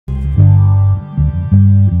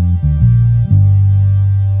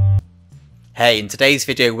Hey, in today's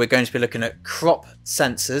video we're going to be looking at crop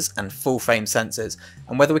sensors and full frame sensors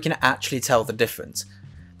and whether we can actually tell the difference.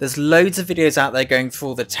 There's loads of videos out there going through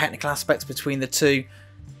all the technical aspects between the two,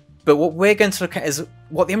 but what we're going to look at is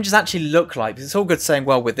what the images actually look like, because it's all good saying,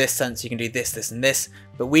 well, with this sensor you can do this, this and this,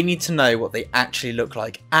 but we need to know what they actually look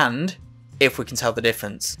like and if we can tell the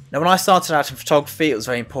difference. Now, when I started out in photography, it was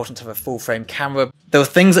very important to have a full frame camera. There were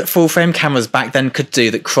things that full frame cameras back then could do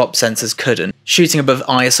that crop sensors couldn't. Shooting above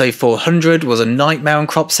ISO 400 was a nightmare on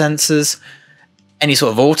crop sensors. Any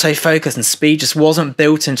sort of autofocus and speed just wasn't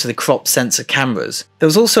built into the crop sensor cameras. There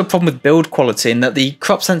was also a problem with build quality in that the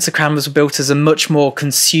crop sensor cameras were built as a much more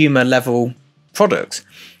consumer level product.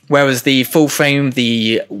 Whereas the full frame,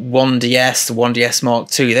 the 1DS, the 1DS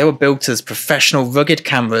Mark II, they were built as professional rugged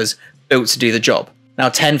cameras built to do the job. Now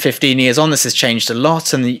 10-15 years on, this has changed a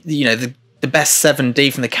lot, and the best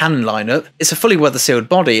 7D from the Canon lineup, it's a fully weather sealed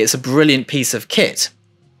body. It's a brilliant piece of kit.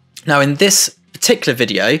 Now in this particular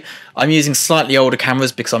video, I'm using slightly older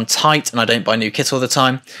cameras because I'm tight and I don't buy new kit all the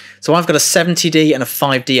time. So I've got a 70D and a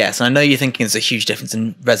 5DS, and I know you're thinking there's a huge difference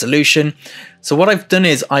in resolution. So what I've done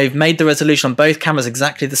is I've made the resolution on both cameras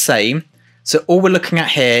exactly the same. So all we're looking at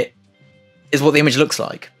here is what the image looks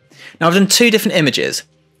like. Now I've done two different images.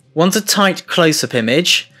 One's a tight close-up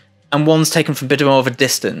image, and one's taken from a bit more of a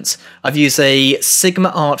distance. I've used a Sigma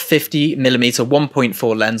Art 50mm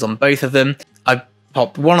 1.4 lens on both of them. I've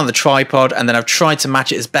popped one on the tripod, and then I've tried to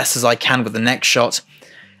match it as best as I can with the next shot.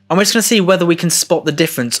 And we're just going to see whether we can spot the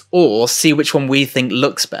difference or see which one we think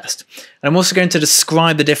looks best. And I'm also going to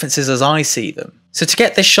describe the differences as I see them. So to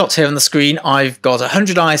get this shot here on the screen, I've got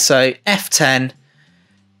 100 ISO, f10,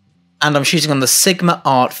 and I'm shooting on the Sigma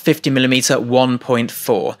Art 50mm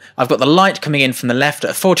 1.4. I've got the light coming in from the left at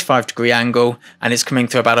a 45-degree angle, and it's coming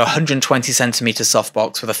through about a 120cm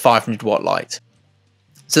softbox with a 500-watt light.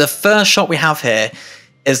 So the first shot we have here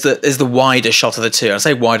is the wider shot of the two. I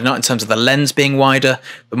say wider not in terms of the lens being wider,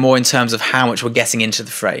 but more in terms of how much we're getting into the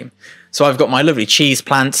frame. So I've got my lovely cheese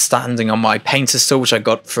plant standing on my painter stool, which I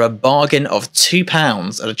got for a bargain of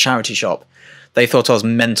 £2 at a charity shop. They thought I was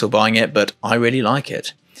mental buying it, but I really like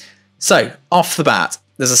it. So, off the bat,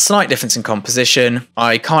 there's a slight difference in composition.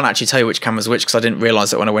 I can't actually tell you which camera's which because I didn't realise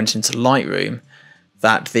that when I went into Lightroom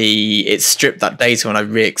that it stripped that data when I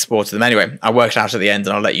re-exported them. Anyway, I worked it out at the end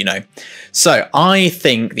and I'll let you know. So, I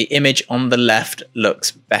think the image on the left looks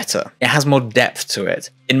better. It has more depth to it.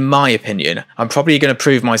 In my opinion, I'm probably going to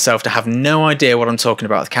prove myself to have no idea what I'm talking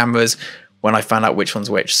about with cameras when I find out which one's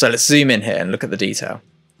which. So let's zoom in here and look at the detail.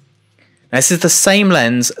 Now, this is the same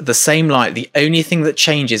lens, the same light. The only thing that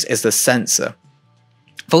changes is the sensor.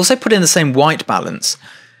 I've also put in the same white balance,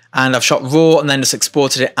 and I've shot raw and then just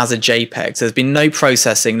exported it as a JPEG. So there's been no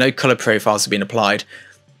processing, no color profiles have been applied.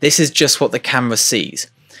 This is just what the camera sees.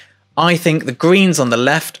 I think the greens on the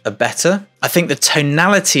left are better. I think the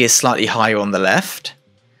tonality is slightly higher on the left.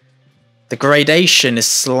 The gradation is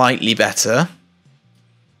slightly better.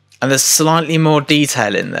 And there's slightly more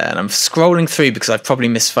detail in there, and I'm scrolling through because I've probably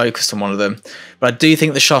misfocused on one of them, but I do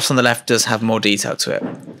think the shot on the left does have more detail to it.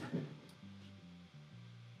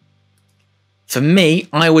 For me,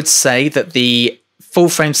 I would say that the full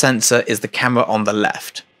frame sensor is the camera on the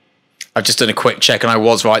left. I've just done a quick check and I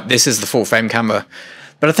was right, this is the full frame camera.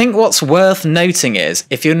 But I think what's worth noting is,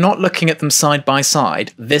 if you're not looking at them side by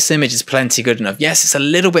side, this image is plenty good enough. Yes, it's a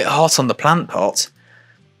little bit hot on the plant pot,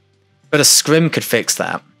 but a scrim could fix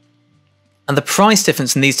that. And the price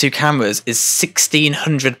difference in these two cameras is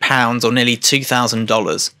 £1,600 or nearly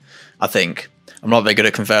 $2,000, I think. I'm not very good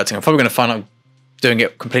at converting. I'm probably going to find out doing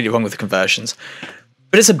it completely wrong with the conversions.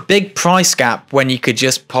 But it's a big price gap when you could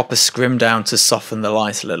just pop a scrim down to soften the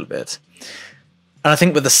light a little bit. And I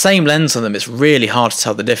think with the same lens on them, it's really hard to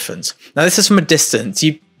tell the difference. Now, this is from a distance.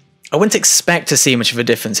 I wouldn't expect to see much of a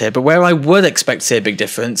difference here, but where I would expect to see a big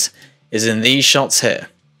difference is in these shots here.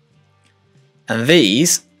 And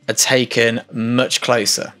these are taken much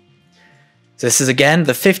closer. So this is again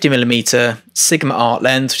the 50mm Sigma Art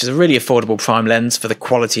lens, which is a really affordable prime lens for the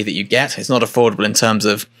quality that you get. It's not affordable in terms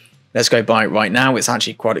of let's go buy it right now. It's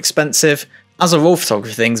actually quite expensive, as are all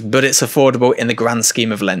photography things, but it's affordable in the grand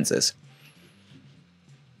scheme of lenses.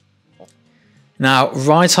 Now,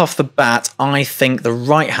 right off the bat, I think the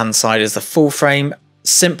right hand side is the full frame,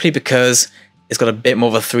 simply because it's got a bit more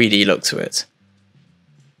of a 3D look to it.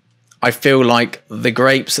 I feel like the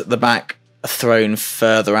grapes at the back are thrown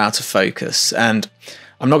further out of focus, and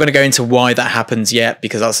I'm not going to go into why that happens yet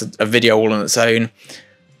because that's a video all on its own,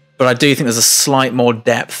 but I do think there's a slight more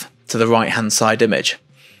depth to the right hand side image.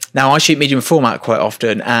 Now, I shoot medium format quite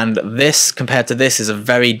often, and this compared to this is a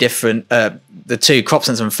very different, the two, crop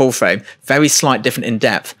sensor and full frame, very slight different in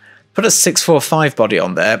depth. Put a 645 body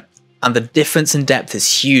on there, and the difference in depth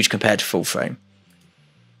is huge compared to full frame.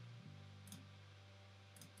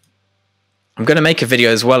 I'm going to make a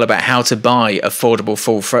video as well about how to buy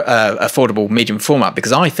affordable medium format,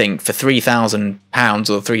 because I think for £3,000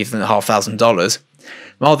 or $3,500,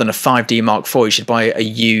 rather than a 5D Mark IV, you should buy a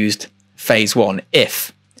used Phase 1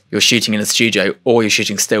 if you're shooting in a studio or you're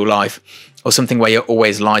shooting still life or something where you're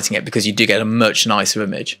always lighting it, because you do get a much nicer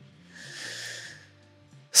image.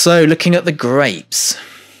 So looking at the grapes.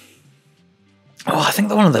 Oh, I think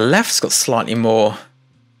the one on the left's got slightly more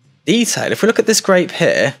detail. If we look at this grape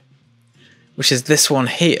here, which is this one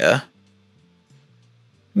here,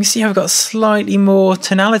 you see how we've got slightly more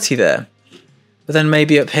tonality there. But then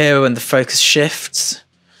maybe up here when the focus shifts,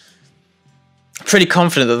 pretty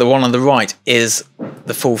confident that the one on the right is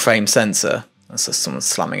the full frame sensor. That's just someone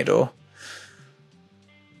slamming a door.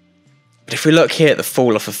 But if we look here at the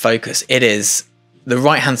fall off of focus, it is, the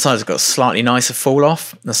right hand side has got a slightly nicer fall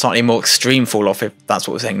off, and a slightly more extreme fall off, if that's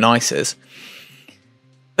what we're saying nice is.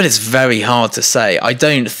 But it's very hard to say. I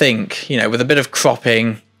don't think, you know, with a bit of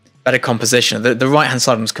cropping, better composition, the right hand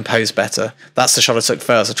side was composed better. That's the shot I took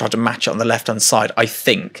first. I tried to match it on the left hand side, I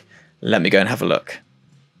think. Let me go and have a look.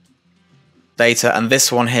 Data, and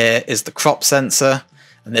this one here is the crop sensor,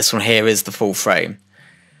 and this one here is the full frame.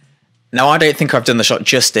 Now, I don't think I've done the shot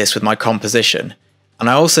justice with my composition, and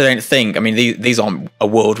I also don't think, I mean, these aren't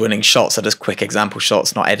award-winning shots, they're just quick example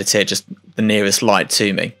shots, not edited, just the nearest light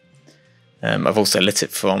to me. I've also lit it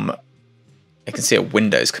from, I can see a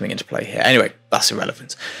windows coming into play here. Anyway, that's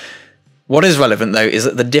irrelevant. What is relevant, though, is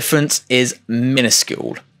that the difference is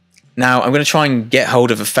minuscule. Now, I'm going to try and get hold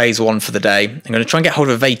of a Phase 1 for the day. I'm going to try and get hold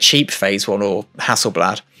of a very cheap Phase 1 or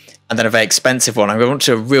Hasselblad, and then a very expensive one. I'm going to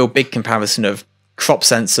do a real big comparison of crop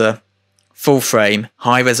sensor, full frame,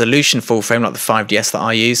 high resolution full frame like the 5DS that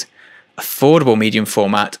I use, affordable medium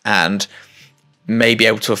format, and may be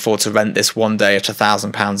able to afford to rent this one day at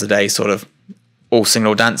 £1,000 a day, sort of all singing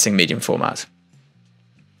or dancing medium format.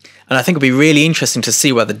 And I think it'll be really interesting to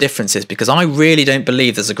see where the difference is, because I really don't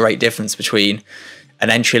believe there's a great difference between an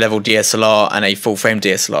entry-level DSLR and a full-frame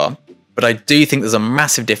DSLR. But I do think there's a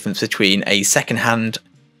massive difference between a second-hand,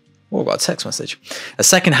 oh, I got a text message, a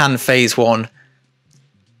second-hand Phase 1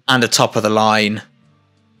 and a top-of-the-line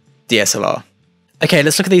DSLR. Okay,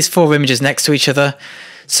 let's look at these four images next to each other.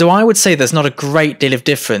 So I would say there's not a great deal of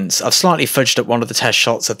difference. I've slightly fudged up one of the test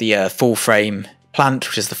shots of the full-frame plant,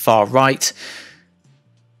 which is the far right.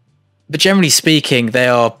 But generally speaking, they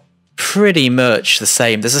are pretty much the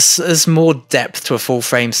same. There's more depth to a full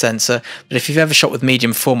frame sensor, but if you've ever shot with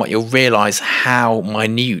medium format, you'll realize how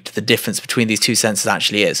minute the difference between these two sensors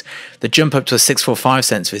actually is. The jump up to a 645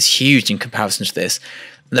 sensor is huge in comparison to this,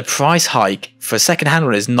 and the price hike for a second-hand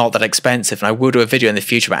one is not that expensive. And I will do a video in the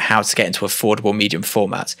future about how to get into affordable medium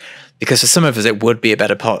format, because for some of us it would be a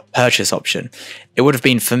better purchase option. It would have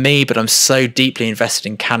been for me, but I'm so deeply invested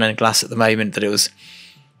in Canon glass at the moment that it was,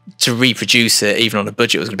 to reproduce it, even on a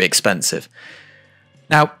budget, was going to be expensive.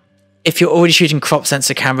 Now, if you're already shooting crop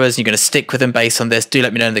sensor cameras and you're going to stick with them based on this, do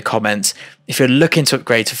let me know in the comments. If you're looking to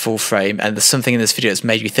upgrade to full frame and there's something in this video that's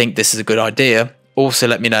made you think this is a good idea, also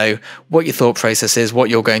let me know what your thought process is, what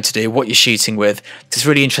you're going to do, what you're shooting with. It's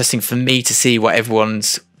really interesting for me to see what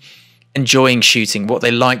everyone's enjoying shooting, what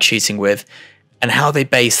they like shooting with, and how they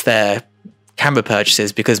base their camera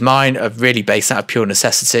purchases, because mine are really based out of pure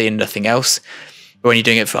necessity and nothing else. But when you're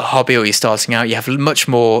doing it for a hobby or you're starting out, you have much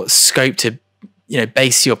more scope to, you know,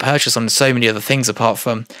 base your purchase on so many other things apart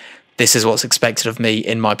from this is what's expected of me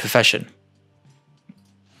in my profession.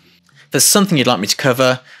 If there's something you'd like me to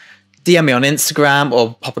cover, DM me on Instagram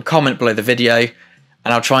or pop a comment below the video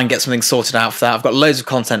and I'll try and get something sorted out for that. I've got loads of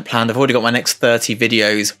content planned. I've already got my next 30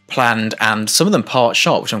 videos planned, and some of them part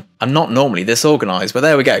shot, which I'm not normally this organised, but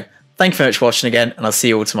there we go. Thank you very much for watching again, and I'll see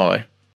you all tomorrow.